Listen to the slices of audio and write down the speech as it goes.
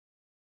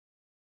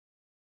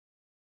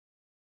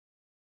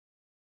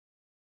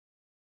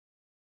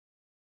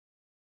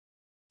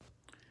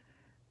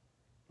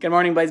Good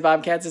morning, Blaze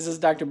Bobcats. This is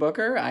Dr.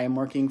 Booker. I am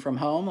working from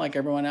home like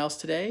everyone else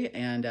today,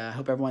 and I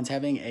hope everyone's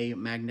having a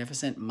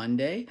magnificent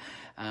Monday.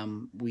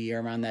 We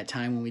are around that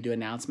time when we do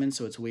announcements,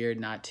 so it's weird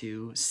not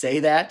to say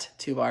that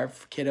to our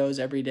kiddos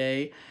every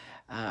day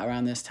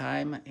around this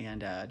time.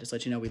 And just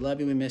let you know we love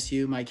you, we miss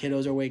you. My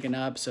kiddos are waking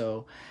up,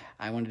 so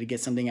I wanted to get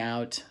something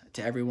out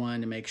to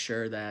everyone to make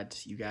sure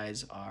that you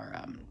guys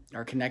are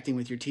connecting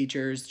with your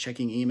teachers,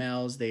 checking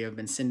emails. They have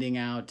been sending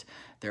out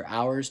their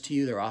hours to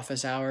you, their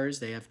office hours.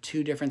 They have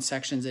 2 different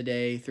sections a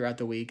day throughout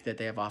the week that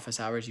they have office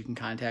hours. You can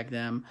contact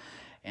them,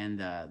 and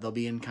they'll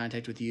be in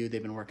contact with you.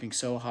 They've been working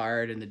so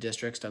hard, and the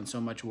district's done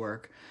so much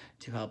work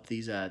to help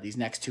these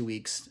next 2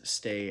 weeks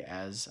stay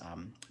as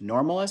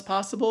normal as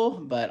possible,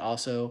 but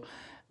also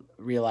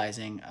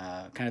realizing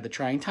kind of the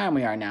trying time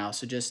we are now.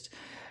 So just,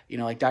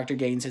 like Dr.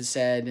 Gaines has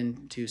said,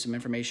 and to some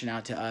information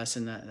out to us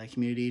in the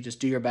community, just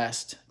do your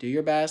best. Do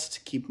your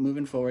best. Keep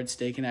moving forward.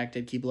 Stay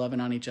connected. Keep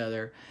loving on each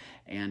other.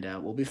 And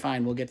we'll be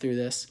fine. We'll get through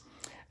this.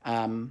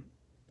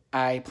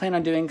 I plan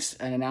on doing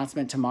an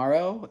announcement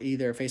tomorrow,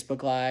 either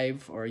Facebook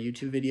Live or a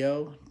YouTube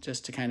video,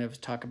 just to kind of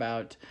talk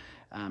about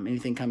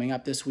anything coming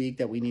up this week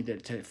that we need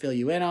to fill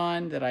you in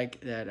on,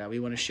 that we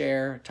want to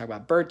share, talk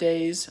about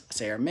birthdays,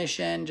 say our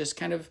mission, just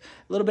kind of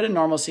a little bit of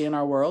normalcy in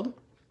our world.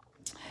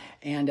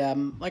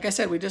 And like I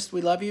said,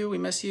 we love you, we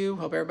miss you,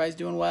 hope everybody's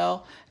doing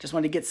well. Just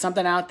wanted to get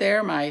something out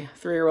there. My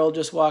 3-year-old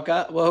just woke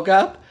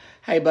up.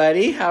 Hey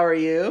buddy, how are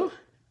you?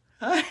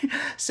 Hi.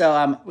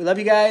 So we love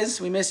you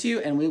guys, we miss you,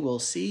 and we will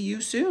see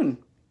you soon.